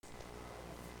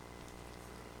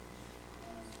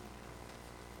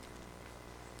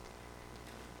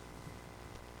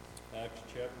Acts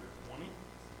chapter 20.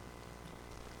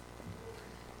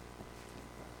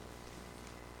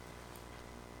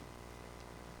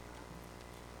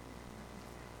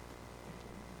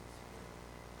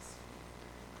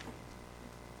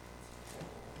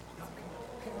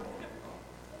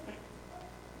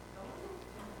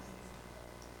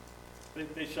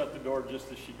 They shut the door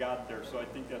just as she got there, so I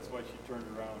think that's why she turned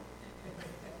around.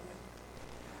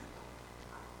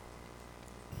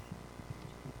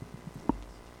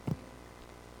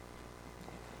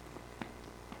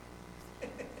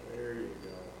 There you go.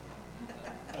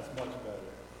 That's much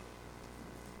better.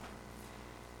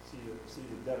 See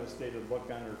the devastated look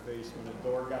on her face when the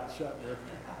door got shut in her.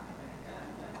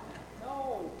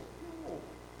 No.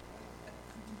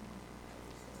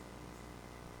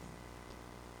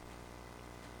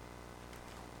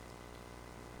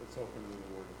 Let's open with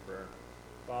a word of prayer.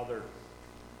 Father,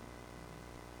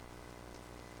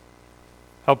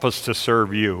 help us to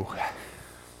serve you.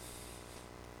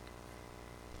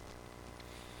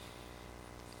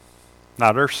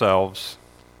 Not ourselves,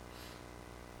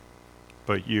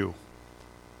 but you.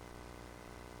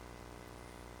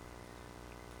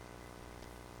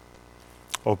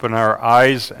 Open our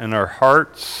eyes and our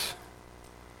hearts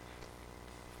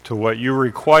to what you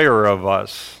require of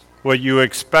us, what you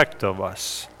expect of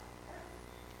us.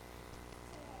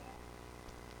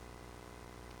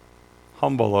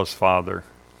 Humble us, Father,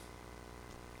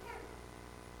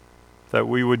 that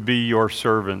we would be your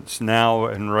servants now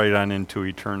and right on into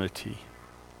eternity.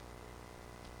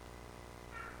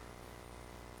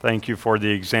 Thank you for the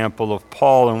example of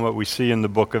Paul and what we see in the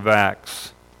book of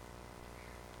Acts.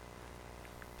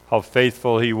 How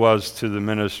faithful he was to the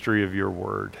ministry of your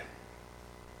word.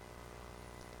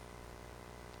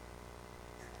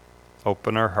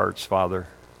 Open our hearts, Father.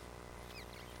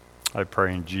 I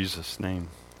pray in Jesus' name.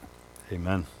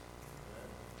 Amen.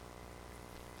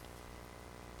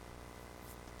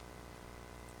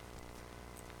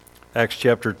 Acts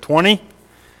chapter 20.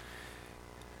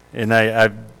 And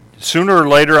I sooner or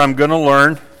later I'm going to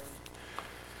learn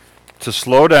to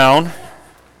slow down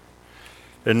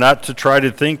and not to try to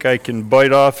think I can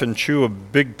bite off and chew a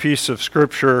big piece of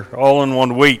Scripture all in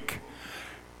 1 week.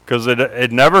 Because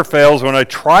it never fails when I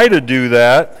try to do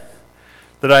that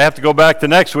I have to go back the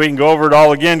next week and go over it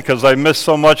all again because I missed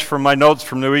so much from my notes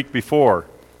from the week before.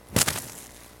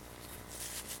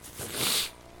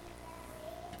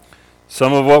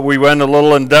 Some of what we went a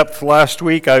little in depth last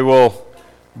week I will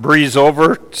breeze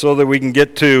over so that we can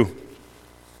get to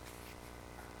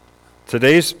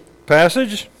today's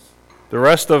passage, the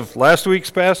rest of last week's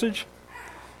passage.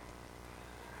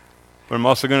 But I'm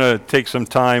also going to take some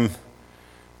time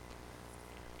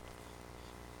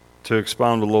to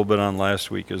expound a little bit on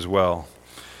last week as well.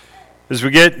 As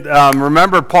we get,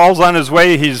 remember Paul's on his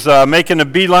way. He's making a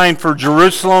beeline for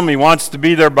Jerusalem. He wants to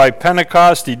be there by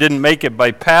Pentecost. He didn't make it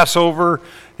by Passover.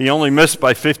 He only missed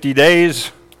by 50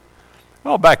 days.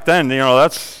 Well, back then,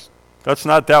 that's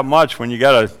not that much when you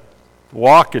got to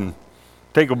walk and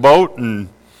take a boat and,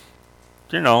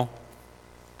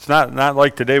 it's not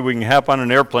like today we can hop on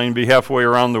an airplane and be halfway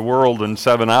around the world in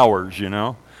 7 hours,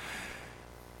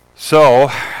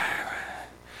 So,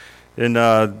 in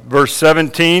verse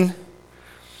 17,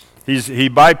 he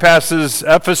bypasses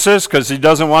Ephesus because he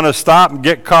doesn't want to stop and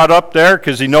get caught up there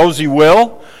because he knows he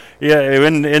will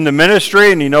in the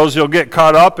ministry, and he knows he'll get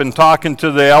caught up in talking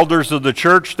to the elders of the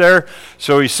church there.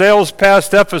 So he sails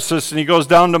past Ephesus and he goes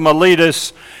down to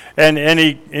Miletus, and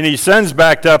he sends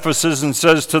back to Ephesus and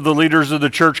says to the leaders of the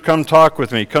church, "Come talk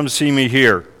with me, come see me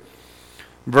here."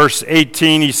 Verse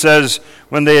 18, he says,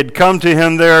 when they had come to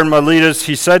him there in Miletus,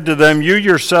 he said to them, "You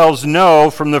yourselves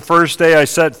know from the first day I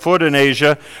set foot in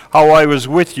Asia how I was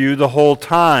with you the whole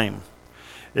time."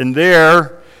 And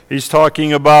there, he's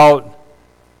talking about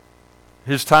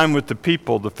his time with the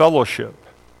people, the fellowship.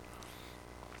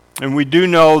 And we do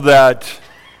know that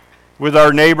with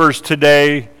our neighbors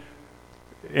today,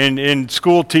 and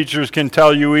school teachers can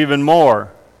tell you even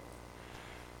more,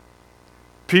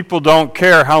 people don't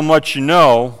care how much you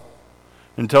know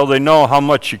until they know how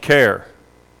much you care.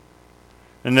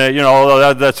 And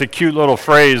that's a cute little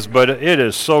phrase, but it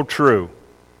is so true.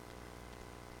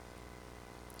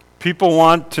 People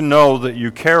want to know that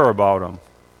you care about them.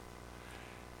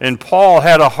 And Paul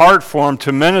had a heart for them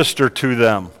to minister to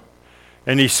them.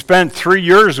 And he spent 3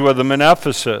 years with them in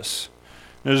Ephesus.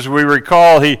 As we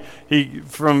recall, he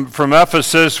from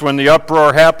Ephesus, when the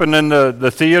uproar happened in the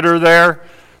theater there,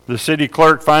 the city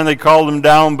clerk finally called him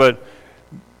down, but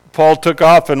Paul took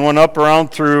off and went up around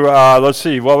through,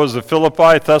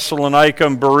 Philippi, Thessalonica,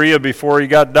 and Berea before he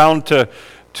got down to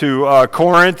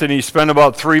Corinth, and he spent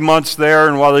about 3 months there,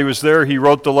 and while he was there, he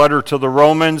wrote the letter to the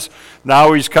Romans.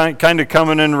 Now he's kind of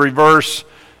coming in reverse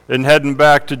and heading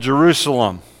back to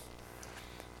Jerusalem.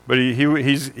 But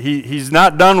he's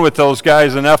not done with those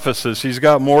guys in Ephesus. He's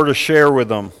got more to share with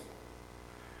them.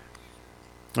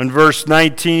 In verse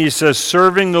 19, he says,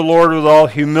 serving the Lord with all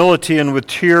humility and with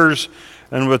tears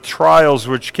and with trials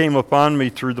which came upon me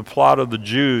through the plot of the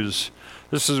Jews.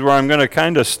 This is where I'm going to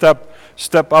kind of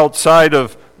step outside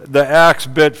of the Acts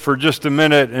bit for just a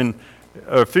minute and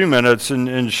a few minutes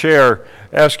and share.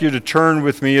 Ask you to turn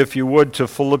with me, if you would, to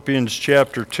Philippians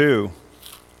chapter 2.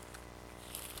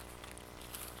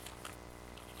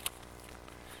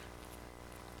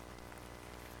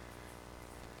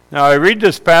 Now, I read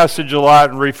this passage a lot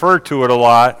and refer to it a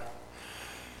lot.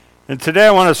 And today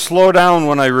I want to slow down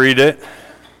when I read it.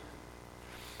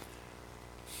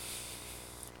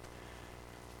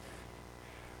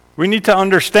 We need to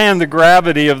understand the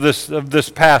gravity of this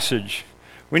passage.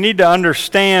 We need to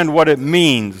understand what it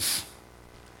means.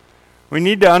 We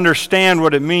need to understand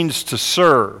what it means to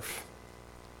serve.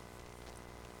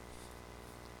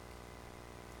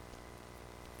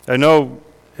 I know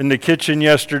in the kitchen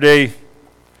yesterday,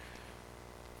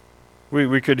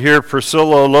 we could hear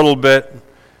Priscilla a little bit,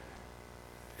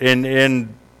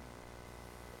 and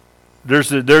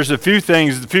there's a few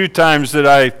times that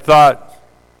I thought,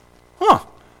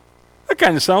 that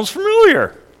kind of sounds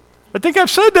familiar. I think I've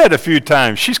said that a few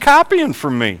times. She's copying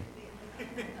from me.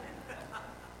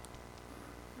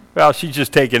 Well, she's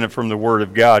just taking it from the Word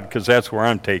of God, because that's where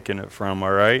I'm taking it from,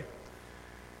 all right?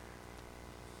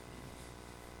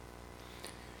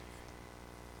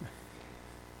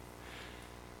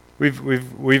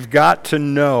 We've got to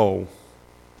know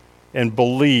and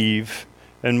believe,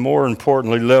 and more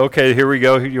importantly, okay, here we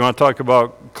go. You want to talk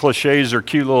about cliches or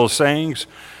cute little sayings?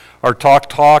 Our talk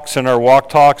talks and our walk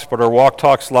talks, but our walk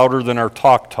talks louder than our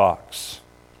talk talks.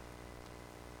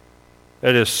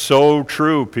 It is so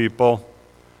true, people.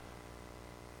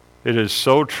 It is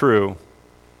so true.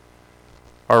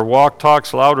 Our walk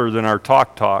talks louder than our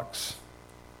talk talks.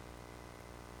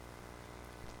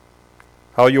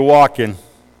 How you walking?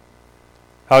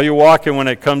 How you walking when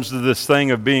it comes to this thing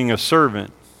of being a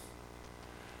servant?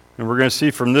 And we're going to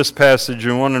see from this passage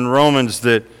and one in Romans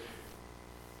that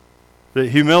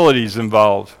humility is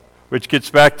involved, which gets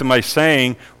back to my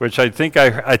saying, which I think I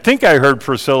heard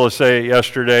Priscilla say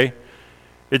yesterday.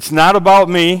 It's not about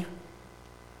me.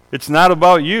 It's not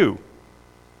about you.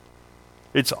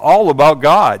 It's all about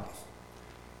God.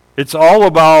 It's all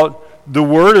about the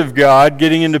Word of God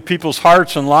getting into people's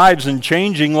hearts and lives and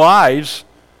changing lives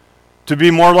to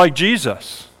be more like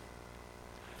Jesus.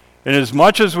 And as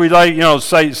much as we like,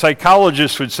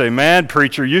 psychologists would say, man,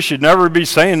 preacher, you should never be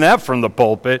saying that from the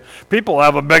pulpit. People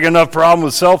have a big enough problem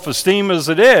with self-esteem as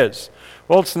it is.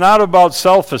 Well, it's not about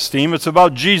self-esteem. It's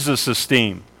about Jesus'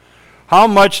 esteem. How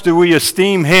much do we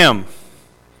esteem Him?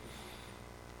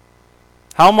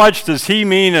 How much does He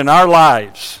mean in our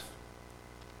lives?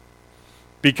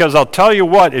 Because I'll tell you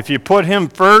what, if you put Him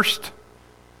first,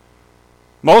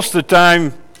 most of the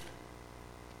time,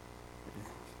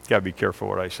 got to be careful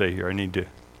what I say here. I need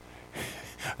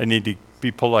to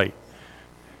be polite.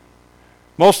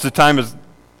 Most of the time,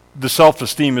 the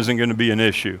self-esteem isn't going to be an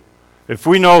issue. If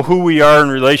we know who we are in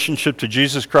relationship to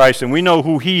Jesus Christ, and we know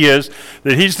who He is,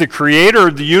 that He's the creator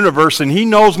of the universe, and He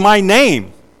knows my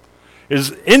name,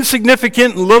 as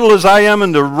insignificant and little as I am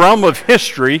in the realm of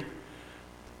history,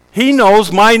 He knows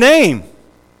my name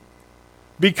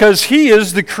because He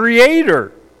is the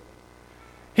creator.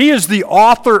 He is the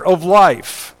author of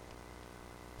life.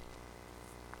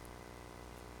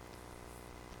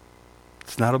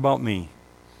 It's not about me.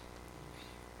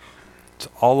 It's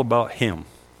all about Him.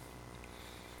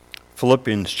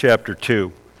 Philippians chapter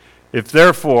 2. If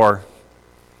therefore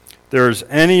there is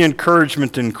any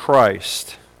encouragement in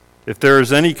Christ, if there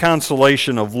is any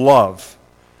consolation of love,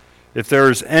 if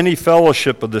there is any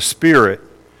fellowship of the Spirit,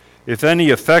 if any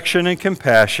affection and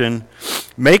compassion,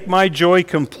 make my joy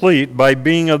complete by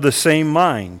being of the same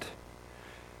mind,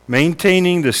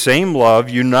 maintaining the same love,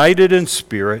 united in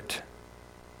spirit,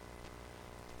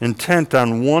 intent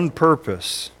on one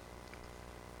purpose.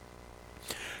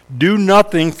 Do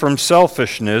nothing from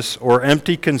selfishness or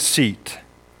empty conceit,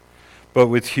 but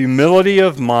with humility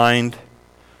of mind,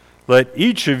 let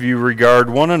each of you regard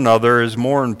one another as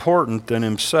more important than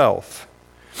himself.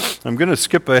 I'm going to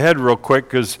skip ahead real quick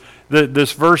because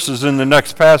this verse is in the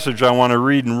next passage I want to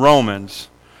read in Romans,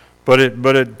 but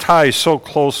it ties so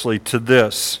closely to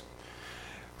this.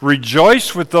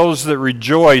 Rejoice with those that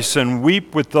rejoice and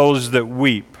weep with those that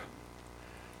weep.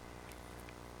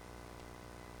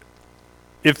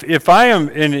 if I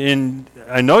am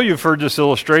I know you've heard this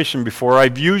illustration before,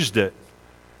 I've used it,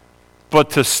 but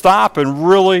to stop and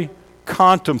really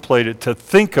contemplate it, to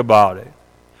think about it.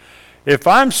 If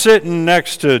I'm sitting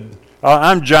next to,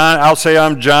 I'm John, I'll say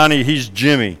I'm Johnny, he's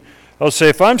Jimmy. I'll say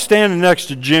if I'm standing next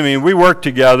to Jimmy and we work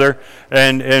together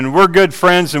and we're good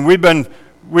friends and we've been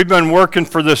working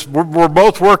for this, we're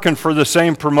both working for the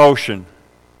same promotion.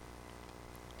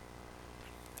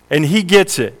 And he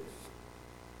gets it.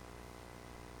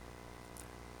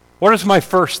 What is my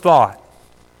first thought?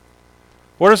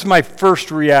 What is my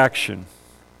first reaction?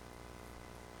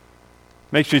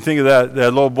 Makes me think of that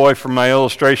little boy from my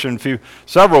illustration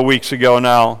several weeks ago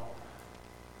now.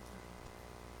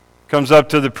 Comes up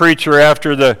to the preacher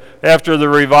after the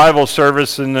revival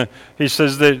service, and he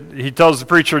says that he tells the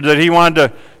preacher that he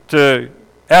wanted to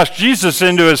ask Jesus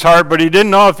into his heart, but he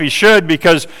didn't know if he should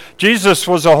because Jesus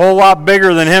was a whole lot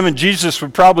bigger than him, and Jesus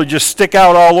would probably just stick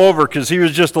out all over because he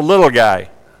was just a little guy.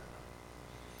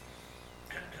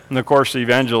 And of course, the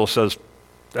evangelist says,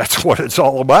 that's what it's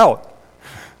all about.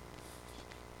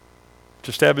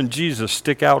 Just having Jesus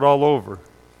stick out all over.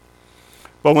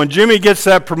 But when Jimmy gets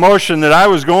that promotion that I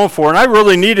was going for, and I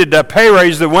really needed that pay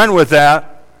raise that went with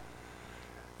that,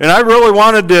 and I really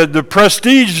wanted the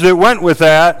prestige that went with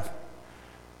that,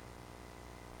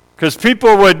 because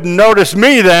people would notice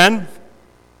me then,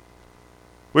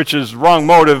 which is wrong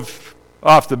motive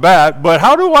off the bat, but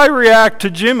how do I react to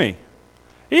Jimmy?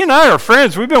 He and I are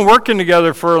friends. We've been working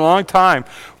together for a long time.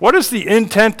 What is the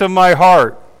intent of my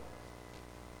heart?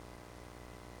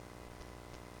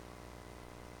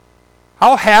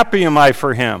 How happy am I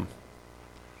for him?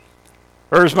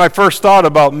 Or is my first thought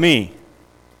about me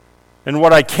and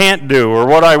what I can't do or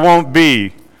what I won't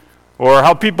be or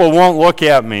how people won't look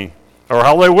at me or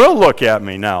how they will look at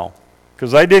me now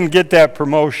because I didn't get that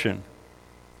promotion?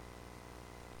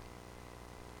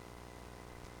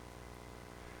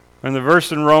 And the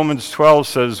verse in Romans 12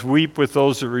 says, weep with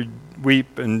those that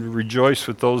weep and rejoice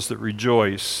with those that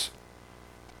rejoice.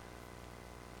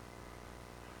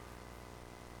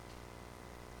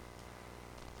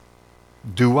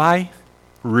 Do I?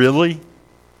 Really?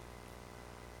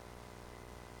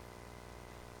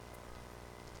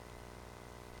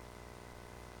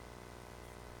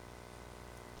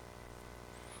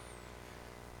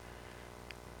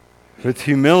 With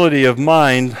humility of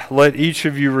mind, let each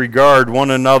of you regard one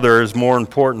another as more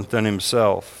important than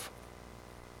himself.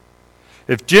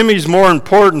 If Jimmy's more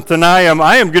important than I am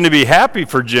going to be happy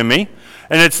for Jimmy.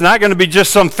 And it's not going to be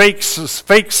just some fake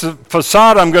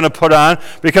facade I'm going to put on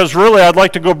because really I'd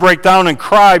like to go break down and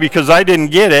cry because I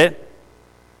didn't get it.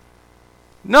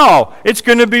 No, it's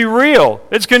going to be real.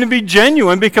 It's going to be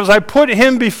genuine because I put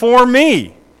him before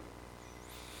me.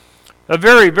 A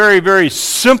very, very, very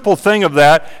simple thing of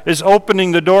that is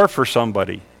opening the door for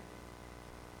somebody.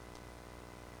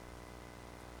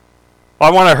 I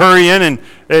want to hurry in and,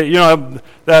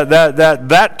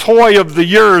 that toy of the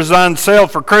year is on sale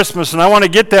for Christmas, and I want to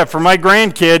get that for my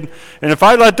grandkid. And if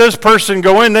I let this person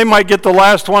go in, they might get the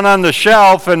last one on the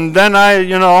shelf, and then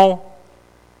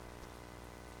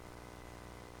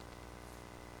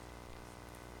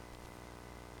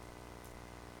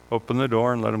open the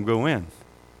door and let them go in.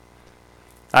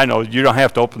 I know you don't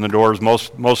have to open the doors.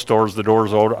 Most stores, the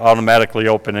doors automatically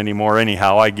open anymore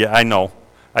anyhow. I get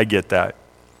that.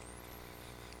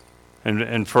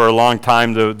 And for a long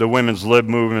time, the women's lib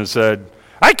movement said,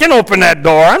 I can open that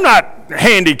door. I'm not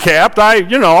handicapped. I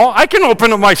can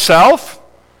open it myself.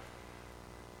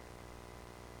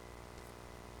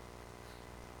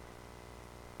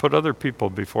 Put other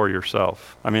people before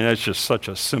yourself. I mean, that's just such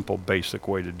a simple, basic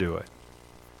way to do it.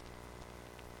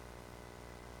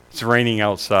 It's raining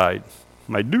outside.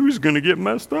 My dew's going to get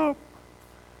messed up.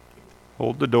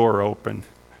 Hold the door open.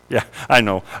 Yeah, I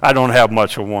know. I don't have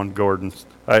much of one, Gordon.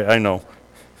 I know.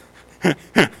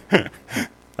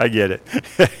 I get it.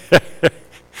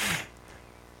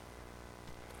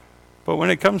 But when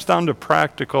it comes down to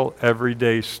practical,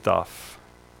 everyday stuff,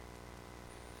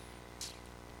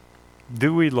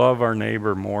 do we love our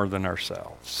neighbor more than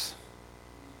ourselves?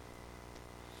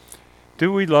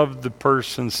 Do we love the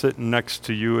person sitting next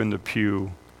to you in the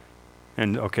pew?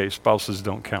 And okay, spouses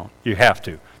don't count. You have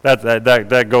to.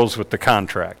 That goes with the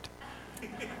contract.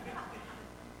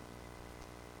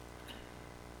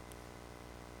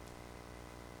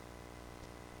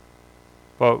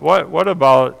 But what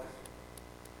about,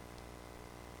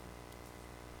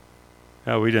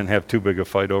 we didn't have too big a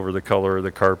fight over the color of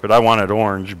the carpet. I wanted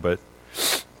orange, but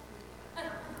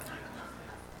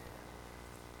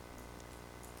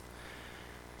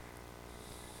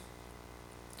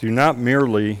do not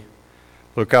merely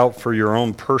look out for your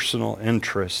own personal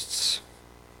interests.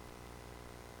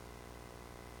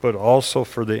 but also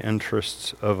for the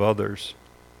interests of others.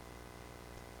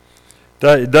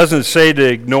 It doesn't say to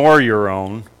ignore your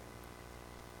own.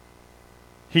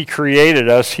 He created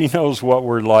us. He knows what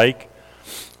we're like.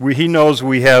 He knows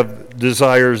we have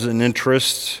desires and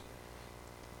interests.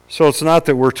 So it's not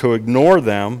that we're to ignore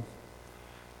them.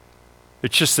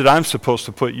 It's just that I'm supposed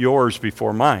to put yours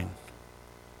before mine.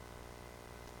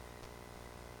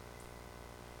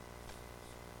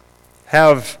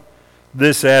 Have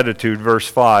this attitude, verse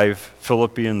 5,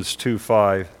 Philippians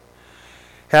 2:5.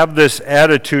 Have this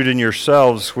attitude in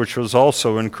yourselves, which was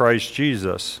also in Christ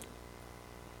Jesus,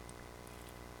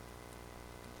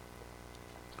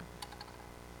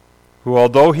 who,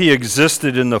 although he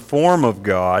existed in the form of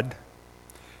God,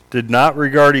 did not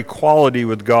regard equality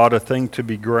with God a thing to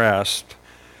be grasped,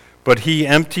 but he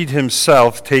emptied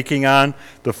himself, taking on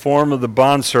the form of the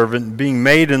bondservant, being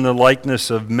made in the likeness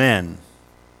of men.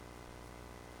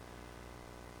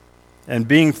 And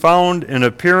being found in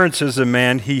appearance as a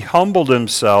man, he humbled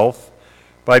himself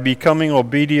by becoming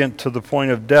obedient to the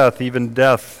point of death, even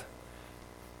death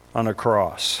on a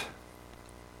cross.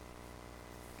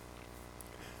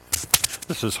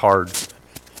 This is hard.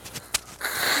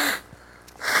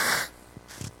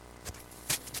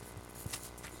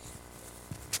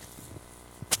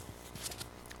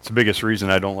 It's the biggest reason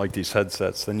I don't like these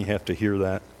headsets. Then you have to hear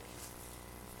that.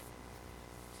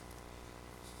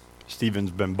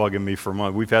 Stephen's been bugging me for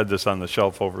months. We've had this on the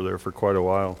shelf over there for quite a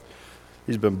while.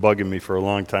 He's been bugging me for a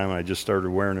long time. I just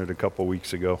started wearing it a couple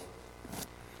weeks ago.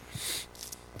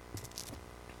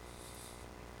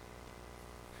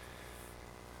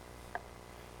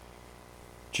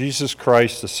 Jesus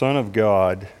Christ, the Son of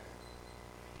God,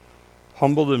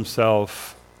 humbled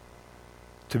himself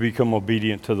to become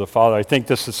obedient to the Father. I think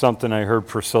this is something I heard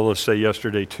Priscilla say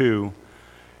yesterday too,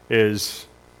 is,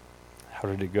 how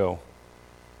did it go?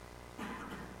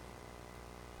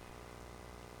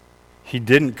 He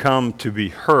didn't come to be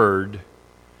heard.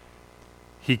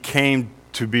 He came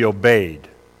to be obeyed.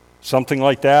 Something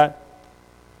like that?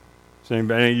 Does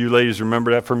any of you ladies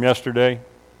remember that from yesterday?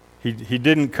 He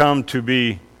didn't come to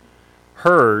be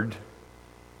heard.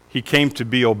 He came to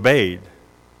be obeyed.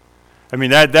 I mean,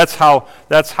 that's how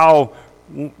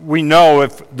we know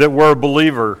that we're a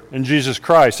believer in Jesus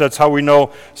Christ. That's how we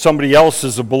know somebody else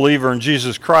is a believer in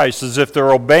Jesus Christ, is if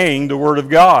they're obeying the Word of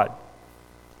God.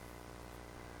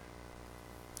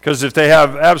 Because if they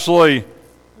have absolutely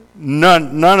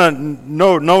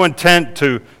no intent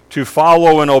to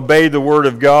follow and obey the Word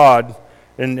of God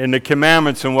and the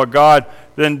commandments and what God,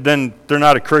 then they're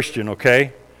not a Christian,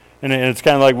 okay? And it's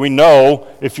kind of like we know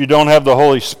if you don't have the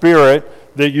Holy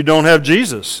Spirit that you don't have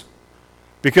Jesus.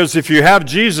 Because if you have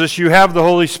Jesus, you have the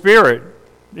Holy Spirit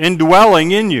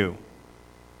indwelling in you.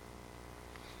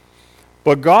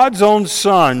 But God's own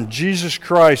Son, Jesus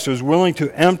Christ, was willing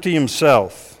to empty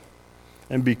himself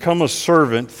and become a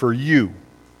servant for you.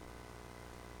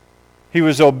 He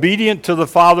was obedient to the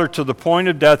Father to the point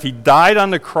of death. He died on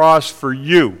the cross for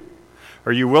you.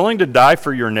 Are you willing to die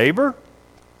for your neighbor?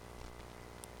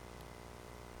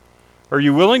 Are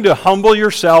you willing to humble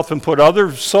yourself and put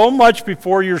others so much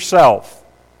before yourself?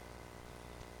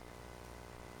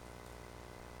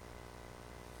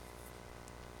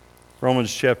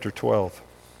 Romans chapter 12.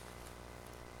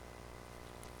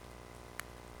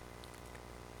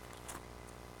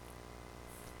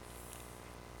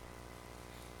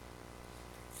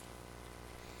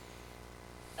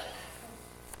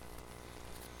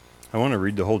 I want to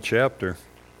read the whole chapter.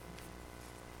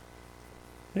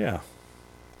 Yeah.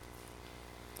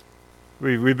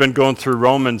 We've been going through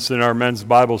Romans in our men's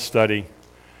Bible study.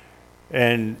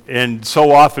 And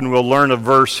so often we'll learn a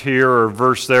verse here or a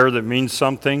verse there that means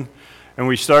something. And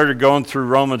we started going through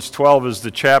Romans 12 as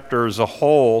the chapter as a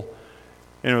whole.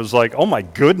 And it was like, oh my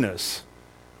goodness.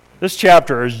 This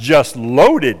chapter is just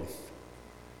loaded.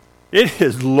 It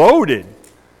is loaded.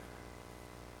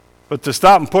 But to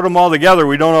stop and put them all together,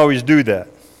 we don't always do that.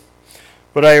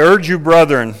 But I urge you,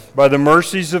 brethren, by the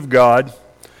mercies of God,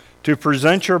 to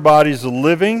present your bodies a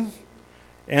living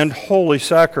and holy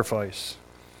sacrifice,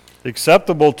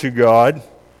 acceptable to God,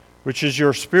 which is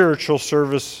your spiritual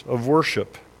service of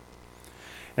worship.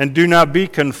 And do not be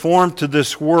conformed to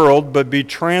this world, but be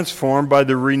transformed by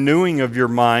the renewing of your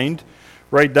mind.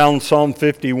 Write down Psalm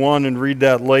 51 and read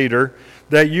that later,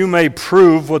 that you may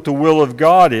prove what the will of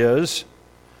God is,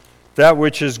 that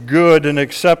which is good and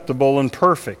acceptable and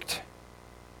perfect.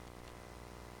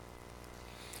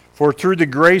 For through the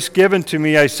grace given to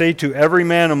me, I say to every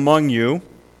man among you,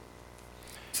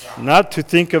 not to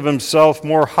think of himself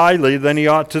more highly than he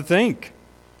ought to think.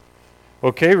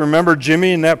 Okay, remember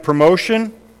Jimmy and that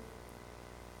promotion?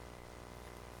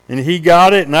 And he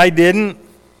got it and I didn't.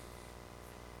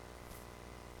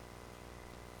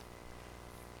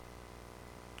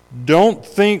 Don't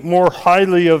think more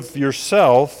highly of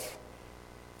yourself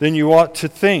than you ought to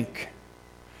think,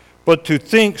 but to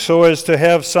think so as to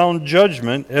have sound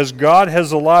judgment, as God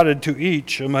has allotted to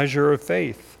each a measure of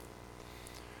faith.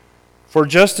 For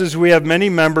just as we have many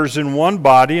members in one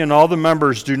body, and all the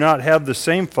members do not have the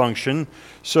same function,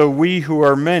 so we who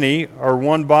are many are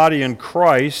one body in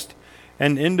Christ,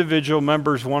 and individual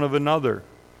members one of another.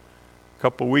 A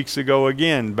couple weeks ago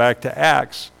again, back to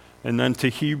Acts, and then to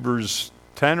Hebrews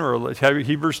 10 or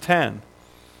Hebrews 10.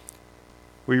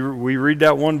 We read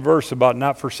that one verse about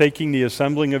not forsaking the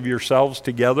assembling of yourselves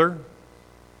together.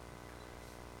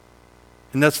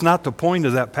 And that's not the point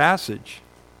of that passage.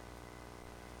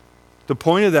 The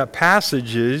point of that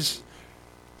passage is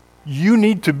you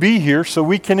need to be here so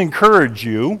we can encourage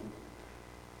you,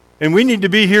 and we need to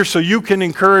be here so you can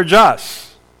encourage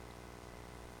us.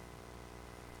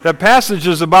 That passage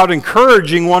is about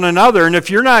encouraging one another, and if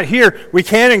you're not here, we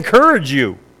can't encourage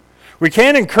you. We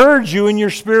can't encourage you in your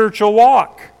spiritual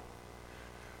walk.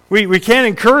 We can't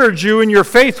encourage you in your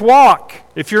faith walk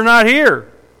if you're not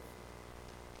here.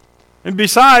 And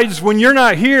besides, when you're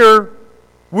not here,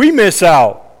 we miss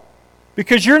out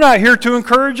because you're not here to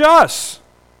encourage us.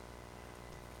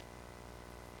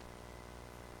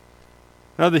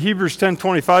 Now the Hebrews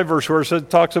 10:25 verse where it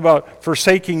talks about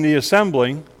forsaking the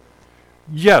assembling,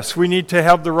 yes, we need to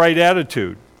have the right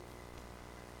attitude.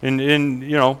 And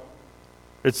you know,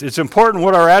 it's important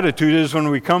what our attitude is when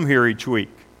we come here each week.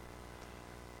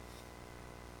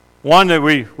 One, that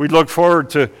we look forward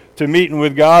to meeting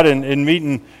with God and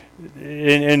meeting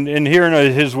and hearing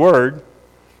His Word.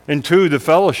 And two, the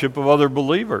fellowship of other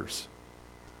believers.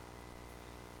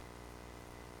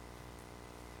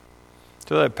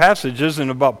 So that passage isn't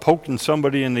about poking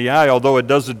somebody in the eye, although it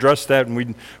does address that,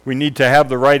 and we need to have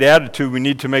the right attitude. We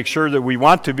need to make sure that we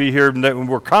want to be here and that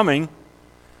we're coming.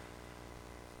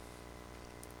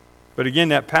 But again,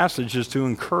 that passage is to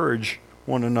encourage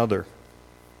one another.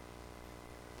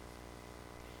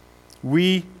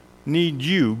 We need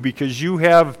you because you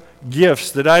have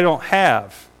gifts that I don't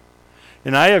have.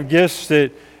 And I have gifts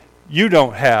that you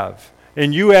don't have.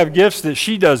 And you have gifts that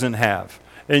she doesn't have.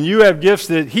 And you have gifts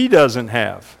that he doesn't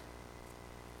have.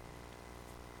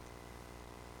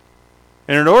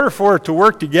 And in order for it to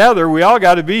work together, we all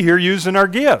got to be here using our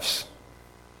gifts.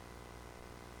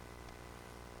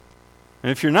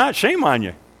 And if you're not, shame on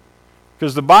you.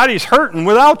 Because the body's hurting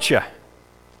without you.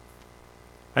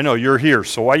 I know you're here,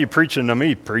 so why are you preaching to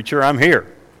me, preacher? I'm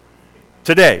here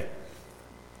today.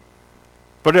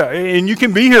 But and you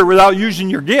can be here without using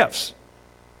your gifts.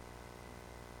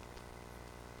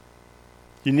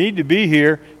 You need to be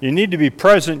here. You need to be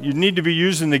present. You need to be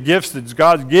using the gifts that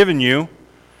God's given you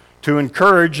to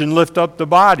encourage and lift up the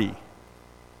body.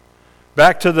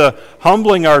 Back to the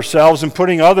humbling ourselves and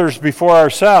putting others before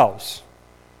ourselves.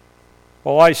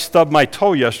 Well, I stubbed my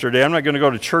toe yesterday. I'm not going to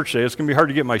go to church today. It's going to be hard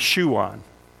to get my shoe on.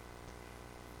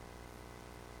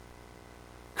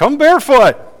 Come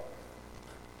barefoot.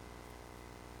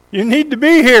 You need to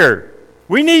be here.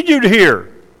 We need you to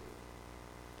hear.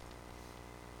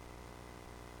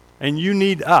 And you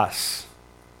need us.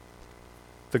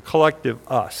 The collective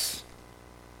us.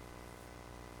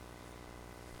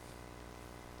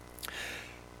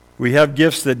 We have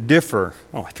gifts that differ.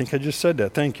 Oh, I think I just said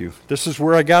that. Thank you. This is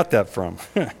where I got that from.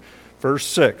 Verse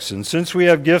 6. And since we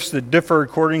have gifts that differ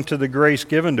according to the grace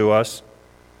given to us,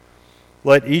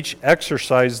 let each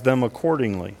exercise them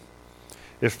accordingly.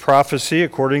 If prophecy,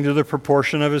 according to the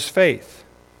proportion of his faith.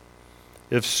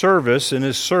 If service, in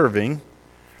his serving.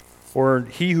 Or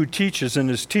he who teaches in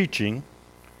his teaching.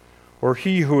 Or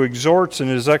he who exhorts in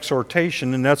his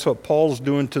exhortation. And that's what Paul's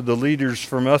doing to the leaders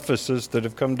from Ephesus that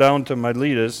have come down to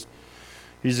Miletus.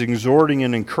 He's exhorting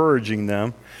and encouraging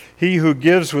them. He who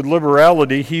gives with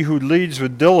liberality. He who leads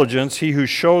with diligence. He who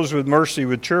shows with mercy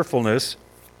with cheerfulness.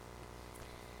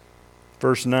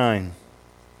 Verse 9,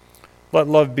 let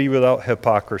love be without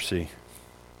hypocrisy.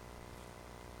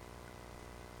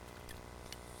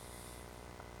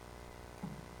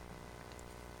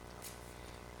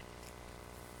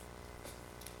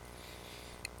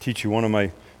 Teach you one of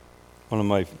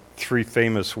my three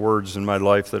famous words in my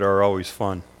life that are always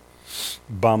fun.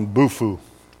 Bambufu.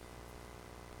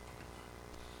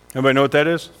 Everybody know what that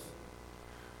is?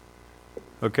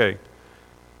 Okay.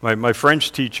 My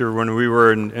French teacher, when we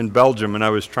were in Belgium and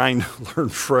I was trying to learn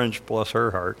French, bless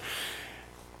her heart,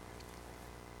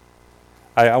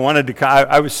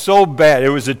 I was so bad. It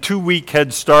was a 2-week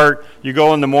head start. You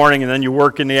go in the morning and then you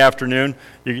work in the afternoon.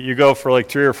 You go for like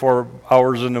 3 or 4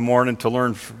 hours in the morning to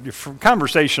learn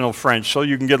conversational French so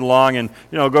you can get along and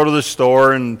go to the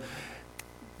store and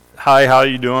hi, how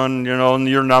you doing, and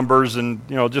your numbers and,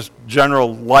 just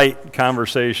general light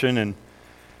conversation. And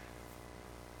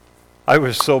I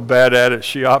was so bad at it,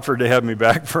 she offered to have me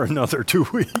back for another 2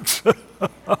 weeks. There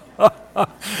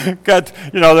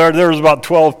was about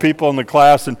 12 people in the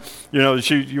class, and,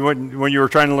 when you were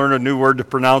trying to learn a new word to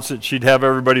pronounce it, she'd have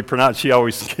everybody pronounce. She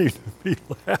always came to me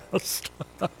last.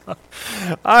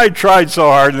 I tried so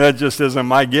hard, and that just isn't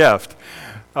my gift.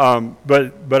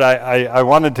 But I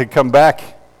wanted to come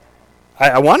back.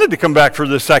 I wanted to come back for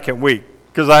the second week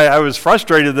because I was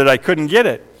frustrated that I couldn't get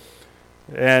it.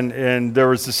 And there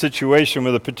was a situation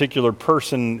with a particular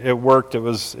person at work that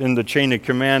was in the chain of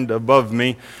command above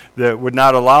me that would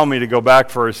not allow me to go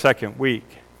back for a second week,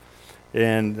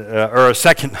 or a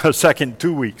second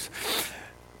 2 weeks.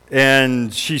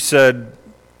 And she said,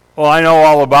 "Well, I know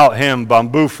all about him,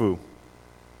 Bambufu."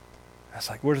 I was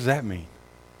like, "What does that mean?"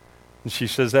 And she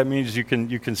says, "That means you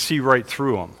can see right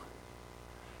through them.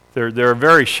 They're a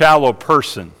very shallow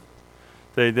person.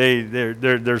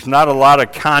 There's not a lot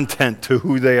of content to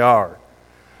who they are."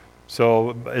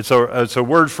 So it's a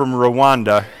word from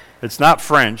Rwanda. It's not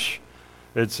French.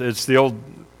 It's the old,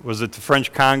 was it the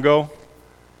French Congo?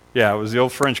 Yeah, it was the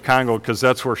old French Congo because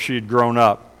that's where she had grown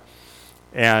up.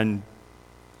 And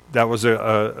that was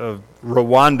a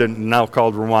Rwandan, now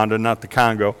called Rwanda, not the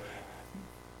Congo.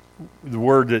 The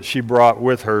word that she brought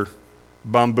with her,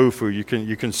 Bambufu,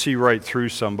 you can see right through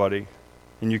somebody,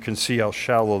 and you can see how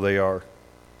shallow they are.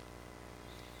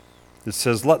 It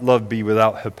says, "Let love be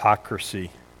without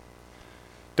hypocrisy."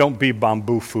 Don't be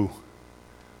Bambufu,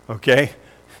 okay?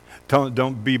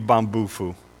 Don't be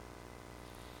Bambufu.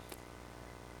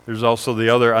 There's also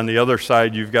on the other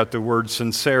side, you've got the word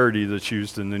sincerity that's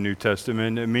used in the New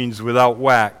Testament. It means without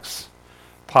wax.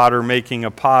 Potter making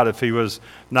a pot. If he was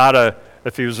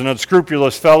an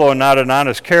unscrupulous fellow and not an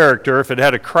honest character, if it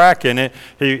had a crack in it,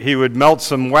 he would melt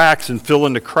some wax and fill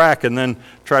in the crack and then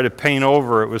try to paint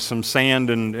over it with some sand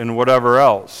and whatever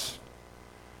else.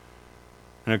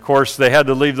 And of course, they had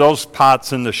to leave those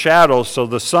pots in the shadow so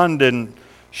the sun didn't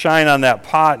shine on that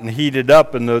pot and heat it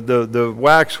up and the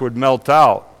wax would melt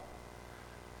out.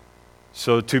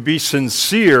 So to be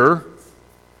sincere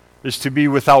is to be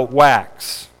without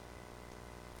wax.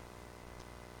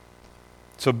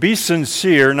 So be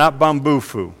sincere, not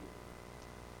Bambufu.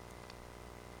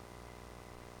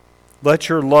 Let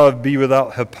your love be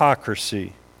without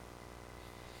hypocrisy.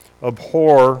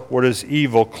 Abhor what is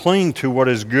evil, cling to what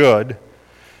is good.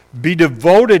 Be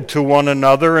devoted to one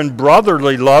another in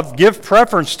brotherly love. Give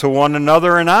preference to one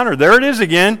another in honor. There it is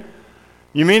again.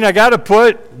 You mean I got to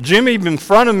put Jimmy in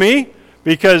front of me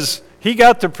because he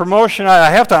got the promotion? I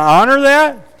have to honor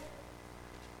that?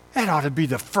 That ought to be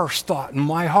the first thought in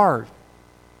my heart.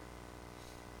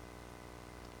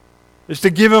 Is to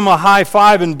give him a high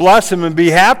five and bless him and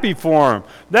be happy for him.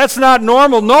 That's not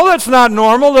normal. No, that's not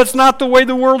normal. That's not the way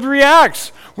the world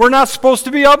reacts. We're not supposed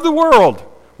to be of the world.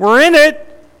 We're in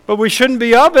it, but we shouldn't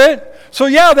be of it. So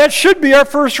yeah, that should be our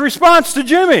first response to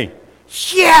Jimmy.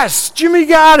 Yes, Jimmy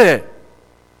got it.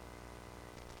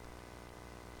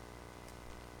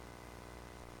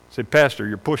 Say, "Pastor,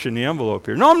 you're pushing the envelope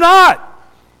here." No, I'm not.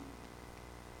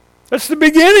 That's the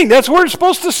beginning. That's where it's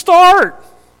supposed to start.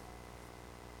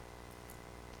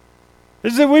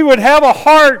 Is that we would have a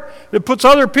heart that puts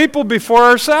other people before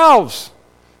ourselves.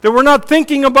 That we're not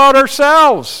thinking about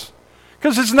ourselves.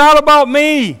 Because it's not about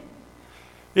me.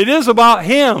 It is about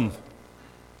Him.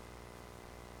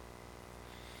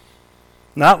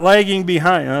 Not lagging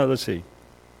behind. Let's see.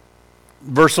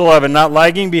 Verse 11. Not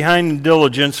lagging behind in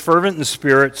diligence, fervent in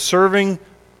spirit, serving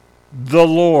the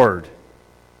Lord.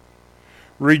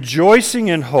 Rejoicing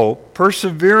in hope,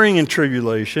 persevering in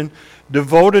tribulation,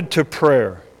 devoted to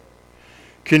prayer.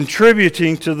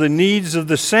 Contributing to the needs of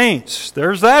the saints.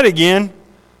 There's that again.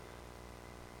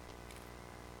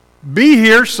 Be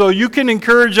here so you can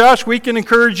encourage us, we can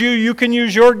encourage you, you can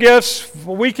use your gifts,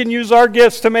 we can use our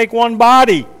gifts to make one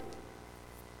body.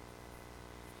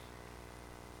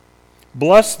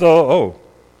 Bless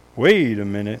wait a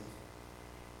minute.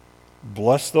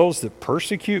 Bless those that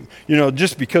persecute.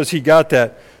 Just because he got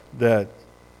that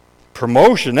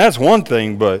promotion, that's one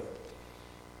thing, but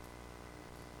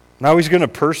now he's going to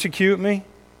persecute me?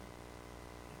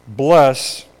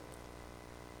 Bless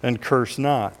and curse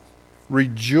not.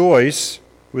 Rejoice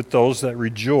with those that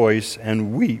rejoice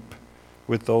and weep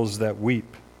with those that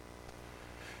weep.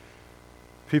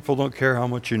 People don't care how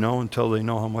much you know until they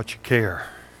know how much you care.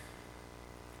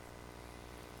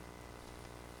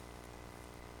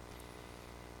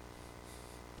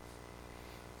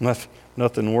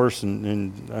 Nothing worse,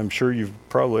 and I'm sure you've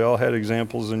probably all had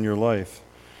examples in your life.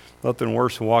 Nothing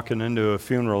worse than walking into a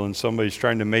funeral and somebody's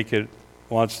trying to make it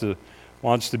wants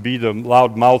to be the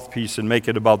loud mouthpiece and make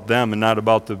it about them and not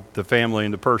about the family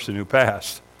and the person who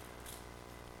passed.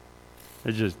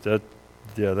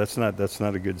 That's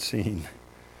not a good scene.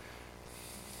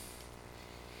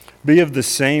 Be of the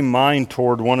same mind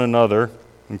toward one another.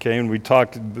 Okay, and we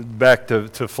talked back to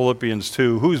Philippians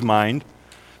 2. Whose mind?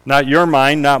 Not your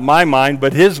mind, not my mind,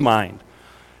 but his mind.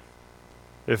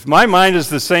 If my mind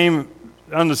is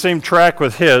on the same track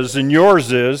with his, and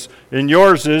yours is, and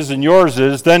yours is, and yours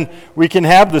is, then we can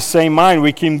have the same mind.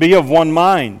 We can be of one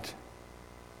mind.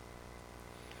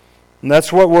 And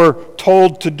that's what we're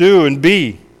told to do and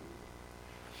be.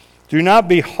 Do not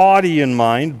be haughty in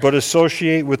mind, but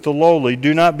associate with the lowly.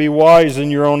 Do not be wise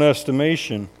in your own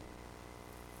estimation.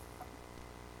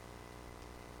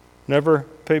 Never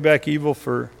pay back evil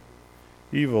for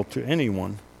evil to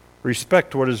anyone.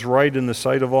 Respect what is right in the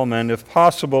sight of all men. If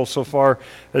possible, so far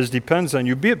as depends on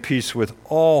you, be at peace with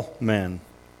all men.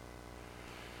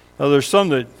 Now, there's some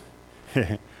that... I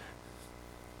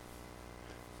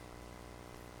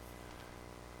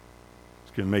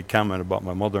was going to make a comment about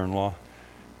my mother-in-law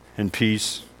and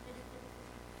peace.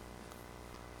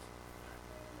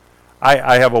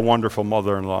 I have a wonderful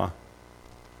mother-in-law.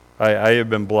 I have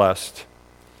been blessed.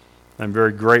 I'm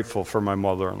very grateful for my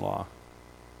mother-in-law.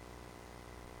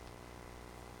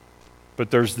 But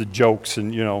there's the jokes,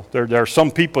 and there are some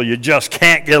people you just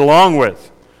can't get along with.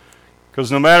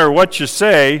 Because no matter what you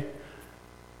say,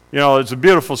 it's a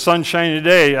beautiful sunshiny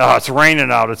day. Oh, it's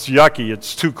raining out, it's yucky,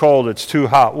 it's too cold, it's too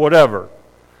hot, whatever.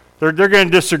 They're going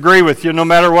to disagree with you no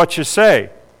matter what you say.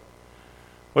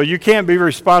 Well, you can't be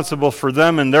responsible for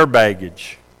them and their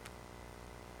baggage.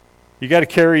 You got to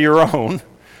carry your own.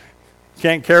 You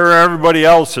can't carry everybody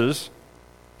else's.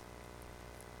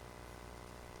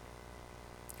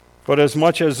 But as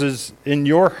much as is in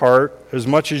your heart, as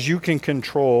much as you can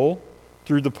control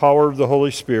through the power of the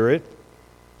Holy Spirit,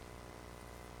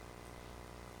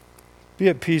 be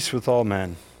at peace with all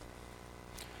men.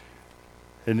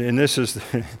 And this is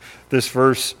this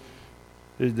verse,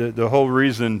 the whole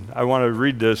reason I want to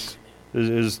read this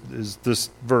is this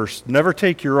verse. Never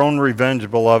take your own revenge,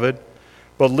 beloved,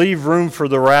 but leave room for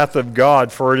the wrath of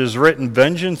God, for it is written,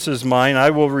 vengeance is mine,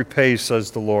 I will repay,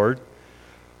 says the Lord.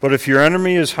 But if your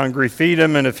enemy is hungry, feed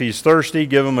him, and if he's thirsty,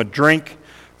 give him a drink,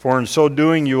 for in so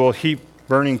doing you will heap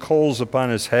burning coals upon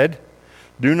his head.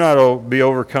 Do not be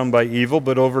overcome by evil,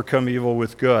 but overcome evil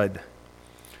with good.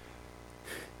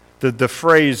 The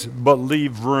phrase, but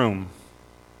leave room.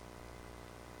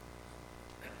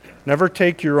 Never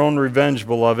take your own revenge,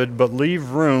 beloved, but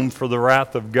leave room for the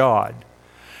wrath of God.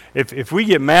 If we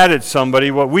get mad at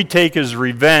somebody, what we take is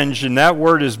revenge, and that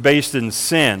word is based in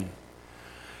sin.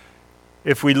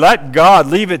 If we let God,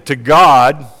 leave it to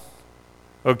God,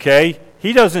 okay,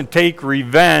 He doesn't take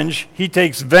revenge, He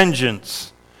takes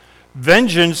vengeance.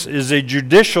 Vengeance is a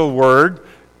judicial word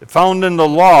found in the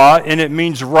law, and it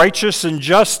means righteous and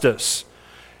justice.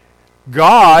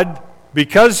 God,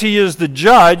 because He is the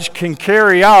judge, can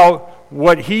carry out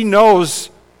what He knows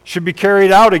should be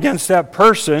carried out against that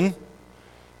person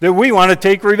that we want to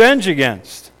take revenge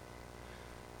against.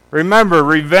 Remember,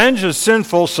 revenge is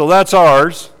sinful, so that's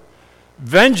ours.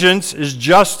 Vengeance is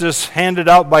justice handed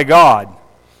out by God.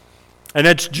 And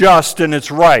it's just and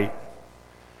it's right.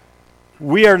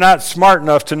 We are not smart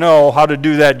enough to know how to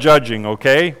do that judging,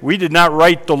 okay? We did not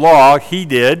write the law, He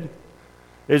did.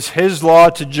 It's His law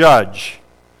to judge.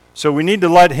 So we need to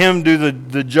let Him do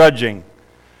the judging.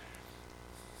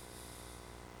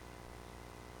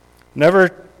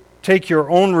 Never take your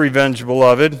own revenge,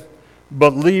 beloved,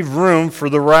 but leave room for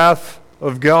the wrath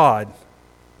of God.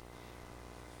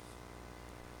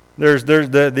 There's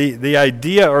the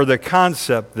idea or the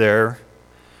concept there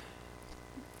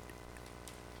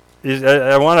is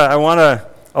I want to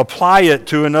apply it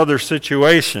to another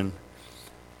situation.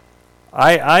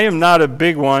 I am not a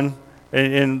big one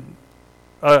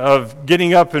of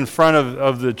getting up in front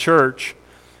of the church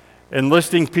and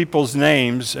listing people's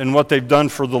names and what they've done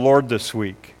for the Lord this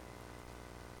week.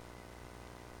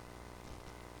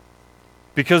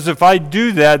 Because if I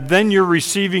do that, then you're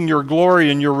receiving your glory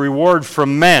and your reward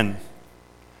from men.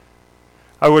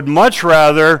 I would much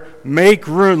rather leave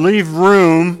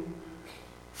room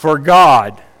for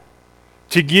God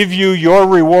to give you your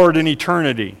reward in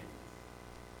eternity.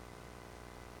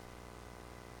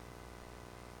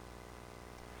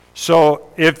 So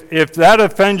if that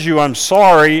offends you, I'm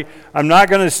sorry. I'm not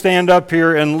going to stand up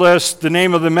here and list the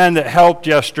name of the men that helped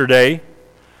yesterday.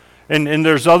 And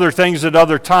there's other things at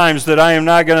other times that I am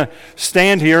not going to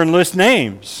stand here and list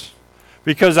names.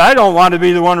 Because I don't want to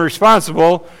be the one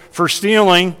responsible for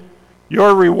stealing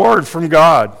your reward from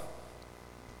God.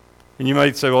 And you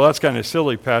might say, well, that's kind of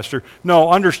silly, Pastor.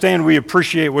 No, understand we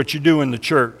appreciate what you do in the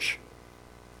church.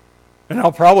 And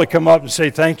I'll probably come up and say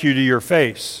thank you to your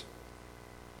face.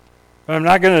 But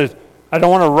I don't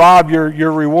want to rob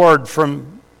your reward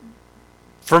from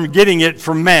getting it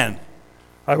from men.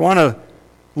 I want to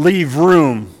leave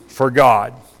room for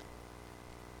God.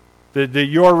 That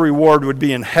your reward would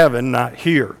be in heaven, not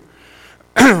here.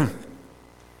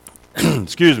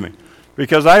 Excuse me.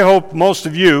 Because I hope most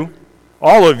of you,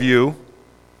 all of you,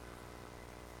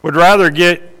 would rather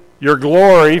get your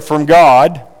glory from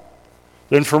God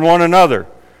than from one another.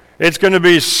 It's going to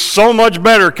be so much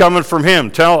better coming from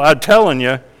Him. I'm telling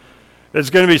you, it's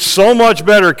going to be so much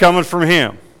better coming from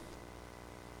Him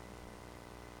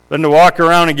than to walk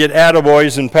around and get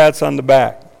attaboys and pats on the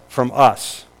back from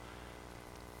us.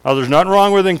 Now, there's nothing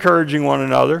wrong with encouraging one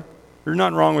another. There's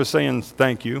nothing wrong with saying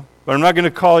thank you. But I'm not going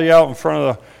to call you out in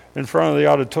front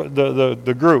of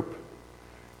the group,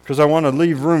 because I want to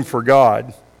leave room for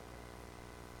God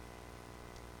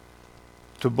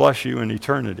to bless you in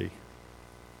eternity.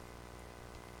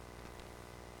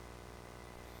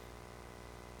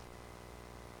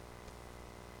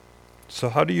 So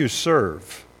how do you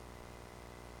serve?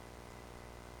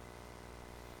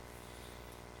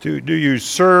 Do you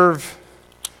serve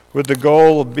with the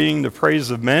goal of being the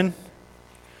praise of men?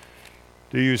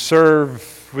 Do you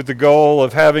serve with the goal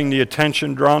of having the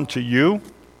attention drawn to you?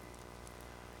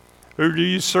 Or do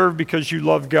you serve because you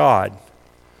love God?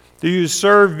 Do you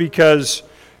serve because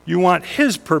you want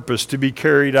His purpose to be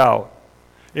carried out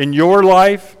in your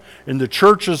life, in the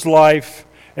church's life,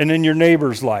 and in your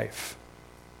neighbor's life?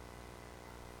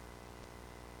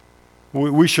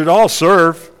 We should all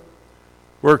serve.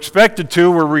 We're expected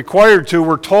to, we're required to,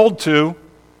 we're told to.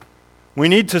 We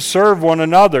need to serve one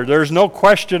another. There's no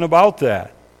question about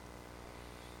that.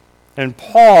 And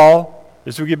Paul,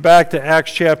 as we get back to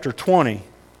Acts chapter 20,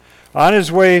 on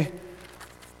his way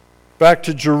back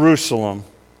to Jerusalem,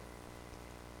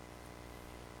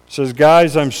 says,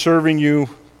 guys, I'm serving you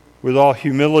with all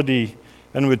humility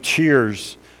and with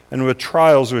tears and with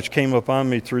trials which came upon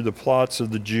me through the plots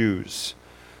of the Jews.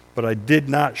 But I did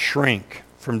not shrink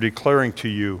from declaring to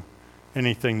you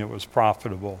anything that was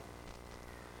profitable.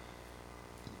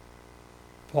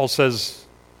 Paul says,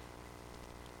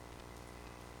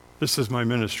 this is my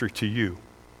ministry to you.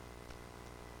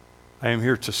 I am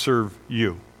here to serve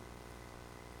you.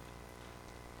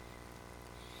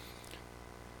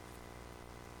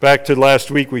 Back to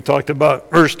last week, we talked about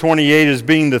verse 28 as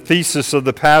being the thesis of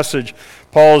the passage.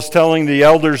 Paul is telling the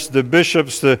elders, the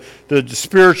bishops, the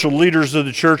spiritual leaders of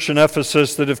the church in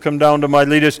Ephesus that have come down to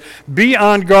Miletus, be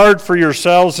on guard for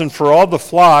yourselves and for all the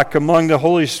flock among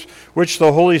which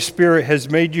the Holy Spirit has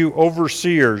made you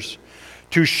overseers,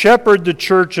 to shepherd the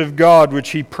church of God which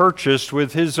He purchased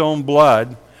with His own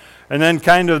blood. And then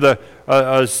kind of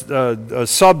a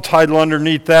subtitle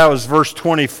underneath that was verse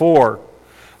 24.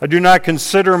 I do not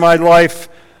consider my life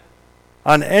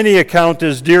on any account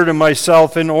as dear to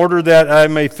myself, in order that I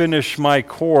may finish my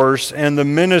course and the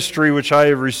ministry which I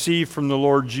have received from the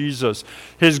Lord Jesus.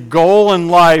 His goal in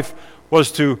life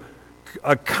was to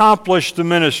accomplish the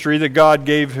ministry that God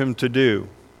gave him to do.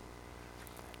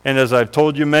 And as I've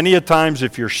told you many a times,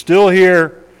 if you're still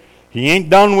here, He ain't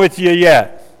done with you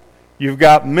yet. You've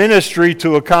got ministry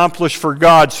to accomplish for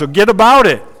God, so get about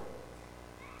it.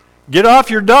 Get off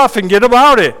your duff and get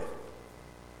about it.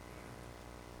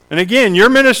 And again, your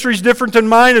ministry is different than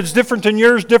mine. It's different than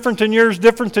yours, different than yours,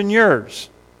 different than yours.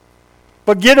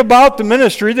 But get about the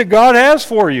ministry that God has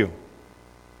for you.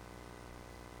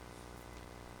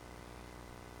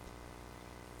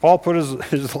 Paul put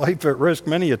his life at risk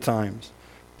many a times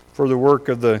for the work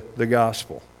of the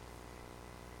gospel.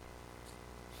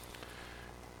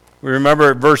 We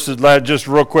remember verses, just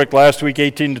real quick, last week,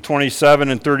 18 to 27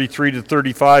 and 33 to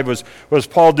 35 was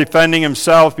Paul defending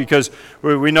himself, because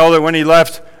we know that when he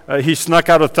left, he snuck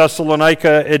out of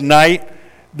Thessalonica at night,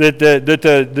 that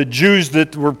the Jews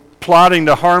that were plotting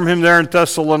to harm him there in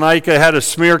Thessalonica had a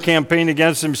smear campaign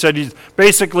against him. He said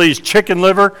he's chicken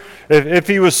liver. If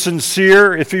he was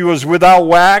sincere, if he was without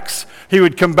wax, he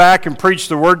would come back and preach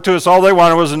the word to us. All they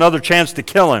wanted was another chance to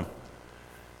kill him.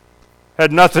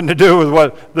 Had nothing to do with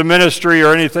what the ministry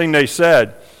or anything they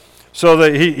said. So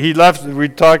that he left. We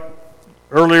talked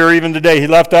earlier even today. He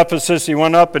left Ephesus. He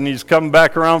went up and he's coming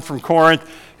back around from Corinth.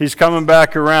 He's coming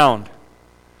back around.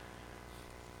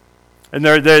 And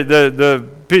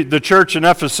the church in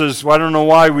Ephesus, well, I don't know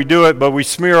why we do it, but we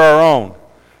smear our own.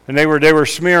 And they were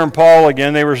smearing Paul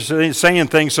again. They were saying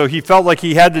things, so he felt like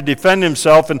he had to defend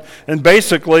himself. And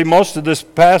basically, most of this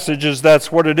passage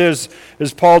that's what it is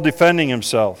Paul defending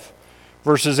himself.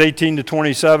 Verses 18 to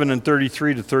 27 and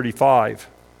 33 to 35.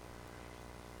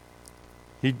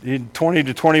 In 20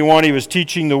 to 21, he was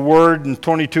teaching the Word. In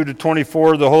 22 to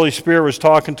 24, the Holy Spirit was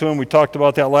talking to him. We talked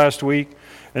about that last week.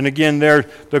 And again, there,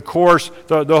 the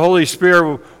Holy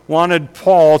Spirit wanted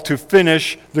Paul to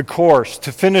finish the course,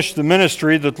 to finish the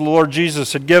ministry that the Lord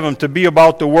Jesus had given him, to be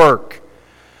about the work.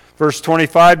 Verse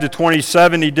 25 to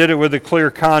 27, he did it with a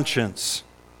clear conscience.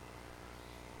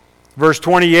 Verse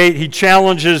 28, he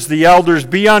challenges the elders,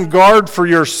 be on guard for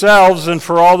yourselves and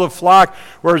for all the flock.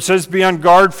 Where it says be on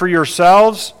guard for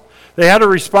yourselves, they had a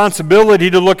responsibility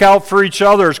to look out for each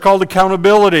other. It's called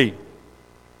accountability.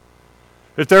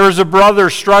 If there was a brother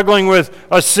struggling with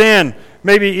a sin,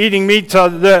 maybe eating meat to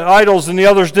the idols and the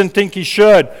others didn't think he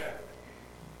should,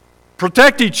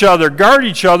 protect each other, guard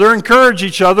each other, encourage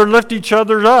each other, lift each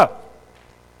other up.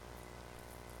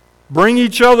 Bring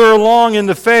each other along in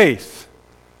the faith.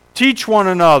 Teach one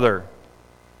another.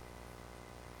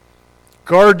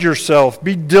 Guard yourself.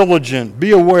 Be diligent.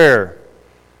 Be aware.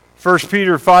 1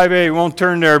 Peter 5:8, won't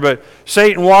turn there, but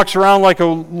Satan walks around like a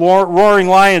roaring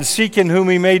lion seeking whom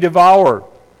he may devour.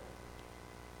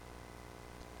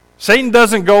 Satan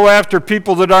doesn't go after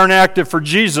people that aren't active for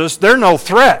Jesus. They're no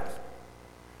threat.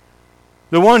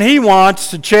 The one he wants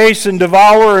to chase and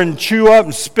devour and chew up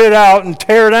and spit out and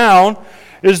tear down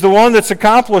is the one that's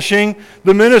accomplishing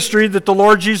the ministry that the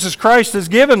Lord Jesus Christ has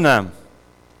given them.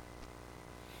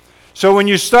 So when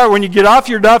you get off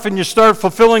your duff and you start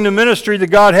fulfilling the ministry that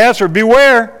God has for,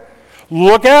 beware,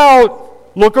 look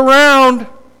out, look around,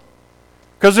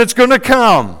 because it's going to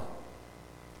come.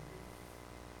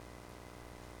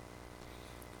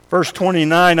 Verse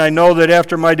 29, I know that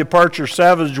after my departure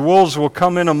savage wolves will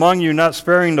come in among you, not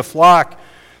sparing the flock.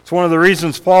 It's one of the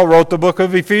reasons Paul wrote the book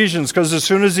of Ephesians, because as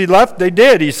soon as he left, they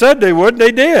did. He said they would,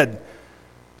 they did.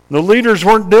 The leaders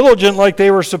weren't diligent like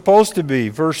they were supposed to be.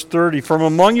 Verse 30, from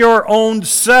among your own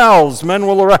selves men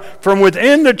will arise. From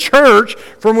within the church,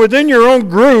 from within your own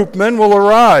group, men will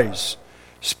arise,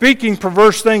 speaking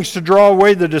perverse things to draw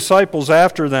away the disciples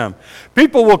after them.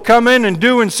 People will come in and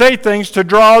do and say things to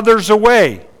draw others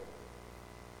away.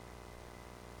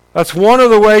 That's one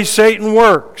of the ways Satan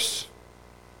works.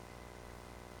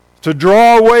 To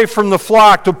draw away from the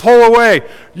flock, to pull away.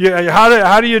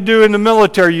 How do you do in the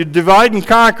military? You divide and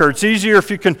conquer. It's easier if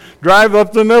you can drive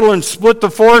up the middle and split the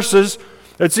forces.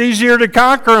 It's easier to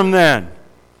conquer them then.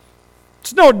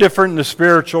 It's no different in the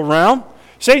spiritual realm.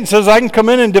 Satan says, I can come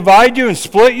in and divide you and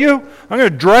split you. I'm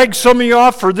going to drag some of you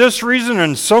off for this reason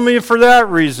and some of you for that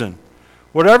reason.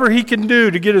 Whatever he can do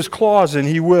to get his claws in,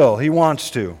 he will. He wants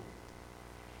to.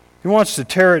 He wants to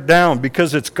tear it down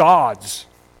because it's God's.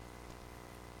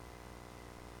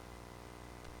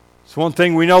 It's one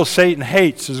thing we know Satan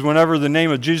hates is whenever the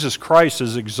name of Jesus Christ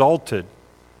is exalted.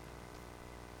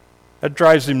 That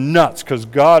drives him nuts because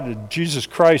Jesus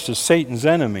Christ, is Satan's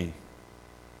enemy.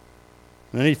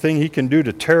 And anything he can do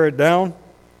to tear it down,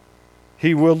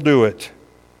 he will do it.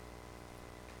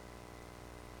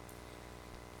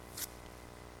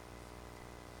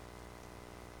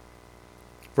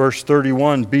 Verse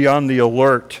 31, be on the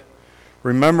alert.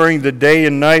 Remembering the day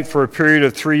and night for a period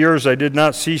of 3 years, I did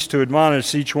not cease to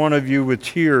admonish each one of you with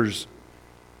tears.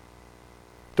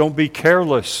 Don't be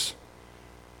careless.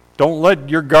 Don't let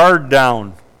your guard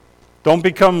down. Don't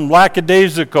become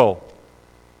lackadaisical.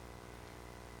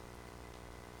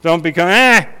 Don't become,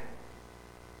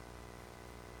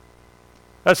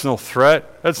 That's no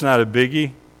threat. That's not a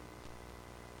biggie.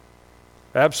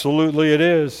 Absolutely it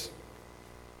is.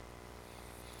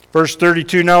 Verse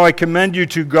 32, now I commend you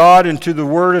to God and to the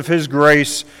word of his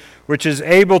grace, which is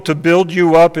able to build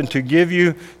you up and to give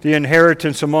you the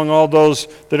inheritance among all those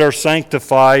that are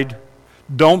sanctified.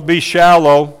 Don't be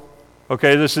shallow.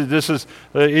 Okay, this is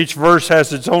each verse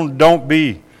has its own don't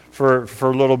be for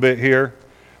a little bit here.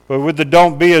 But with the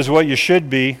don't be is what you should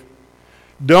be.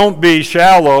 Don't be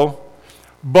shallow,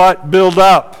 but build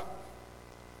up.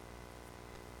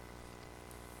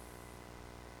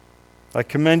 I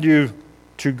commend you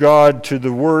to God, to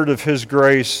the word of his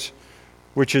grace,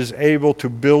 which is able to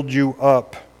build you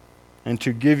up and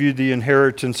to give you the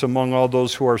inheritance among all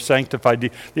those who are sanctified.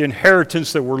 The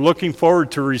inheritance that we're looking forward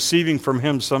to receiving from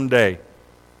him someday.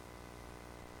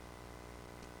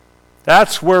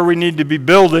 That's where we need to be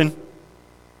building.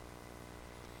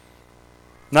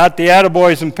 Not the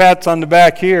attaboys and pats on the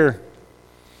back here.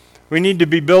 We need to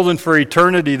be building for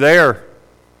eternity there.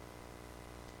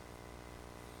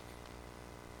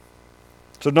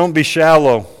 So don't be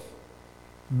shallow.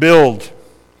 Build.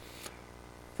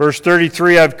 Verse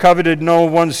 33, I've coveted no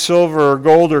one's silver or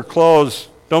gold or clothes.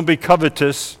 Don't be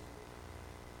covetous.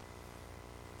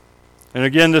 And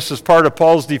again, this is part of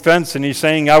Paul's defense, and he's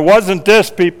saying, I wasn't this,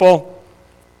 people.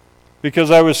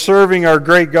 because I was serving our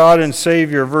great God and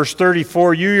Savior. Verse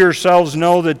 34, you yourselves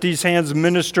know that these hands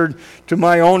ministered to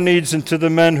my own needs and to the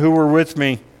men who were with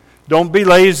me. Don't be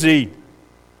lazy.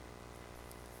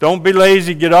 Don't be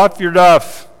lazy. Get off your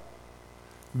duff.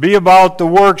 Be about the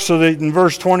work, so that in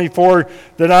verse 24,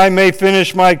 that I may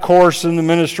finish my course in the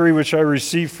ministry which I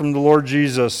received from the Lord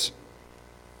Jesus.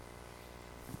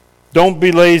 Don't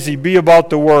be lazy. Be about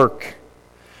the work.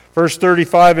 Verse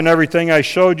 35, in everything I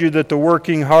showed you that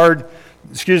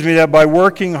that by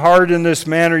working hard in this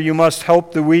manner you must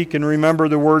help the weak, and remember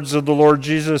the words of the Lord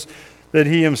Jesus that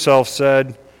he himself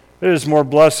said, it is more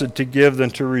blessed to give than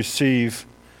to receive.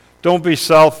 Don't be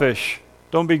selfish.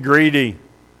 Don't be greedy.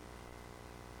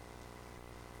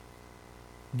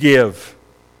 Give.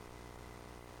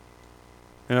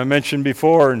 And I mentioned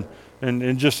before,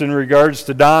 and just in regards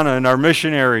to Donna and our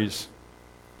missionaries,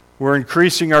 we're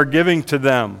increasing our giving to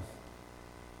them.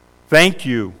 Thank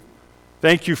you.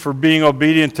 Thank you for being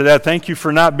obedient to that. Thank you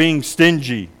for not being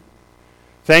stingy.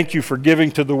 Thank you for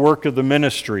giving to the work of the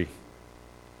ministry.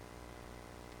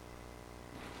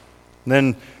 And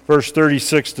then verse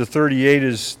 36 to 38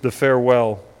 is the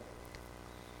farewell.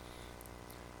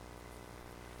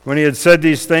 When he had said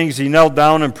these things, he knelt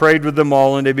down and prayed with them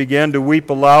all, and they began to weep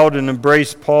aloud and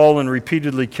embraced Paul and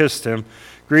repeatedly kissed him,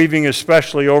 grieving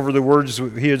especially over the words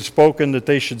he had spoken, that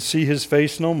they should see his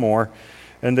face no more,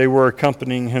 and they were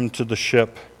accompanying him to the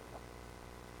ship.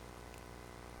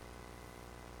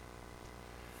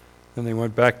 Then they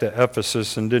went back to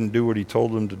Ephesus and didn't do what he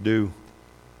told them to do.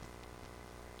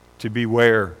 To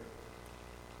beware.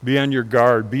 Be on your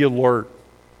guard. Be alert.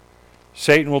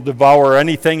 Satan will devour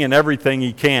anything and everything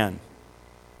he can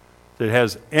that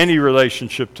has any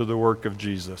relationship to the work of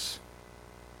Jesus.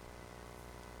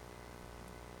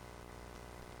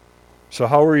 So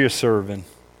how are you serving?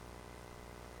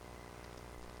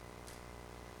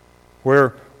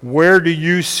 Where do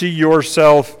you see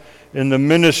yourself in the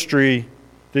ministry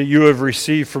that you have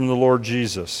received from the Lord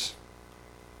Jesus?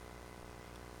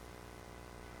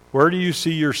 Where do you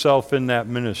see yourself in that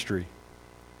ministry?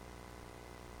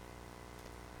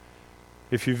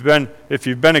 If you've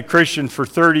been a Christian for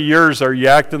 30 years, are you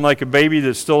acting like a baby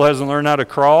that still hasn't learned how to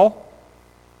crawl?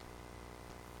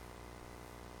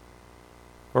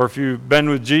 Or if you've been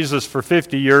with Jesus for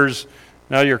 50 years,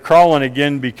 now you're crawling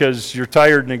again because you're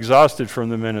tired and exhausted from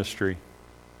the ministry.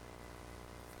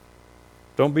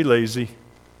 Don't be lazy.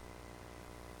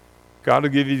 God will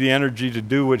give you the energy to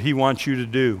do what he wants you to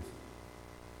do.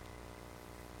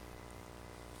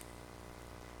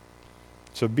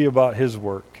 So be about his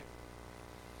work.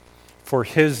 For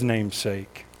his name's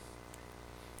sake.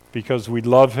 Because we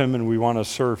love him and we want to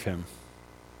serve him.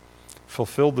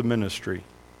 Fulfill the ministry.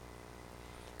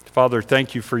 Father,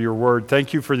 thank you for your word.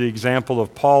 Thank you for the example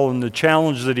of Paul and the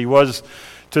challenge that he was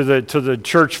to the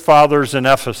church fathers in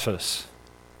Ephesus.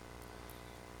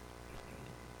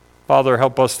 Father,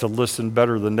 help us to listen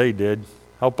better than they did.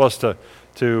 Help us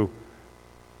to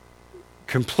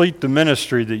complete the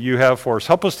ministry that you have for us.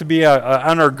 Help us to be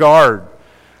on our guard,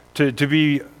 to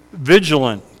be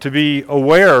vigilant, to be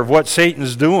aware of what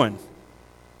Satan's doing.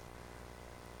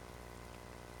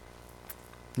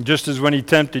 Just as when he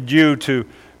tempted you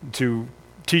to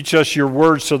teach us your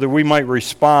word so that we might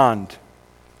respond,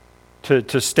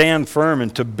 to stand firm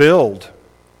and to build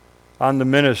on the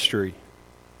ministry,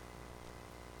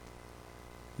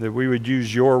 that we would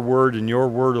use your word and your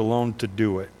word alone to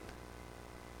do it.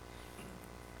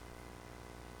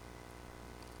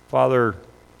 Father,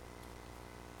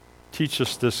 teach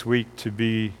us this week to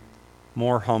be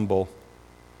more humble.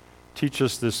 Teach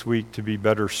us this week to be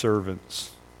better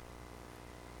servants.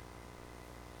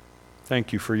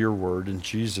 Thank you for your word. In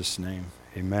Jesus' name,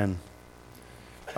 amen.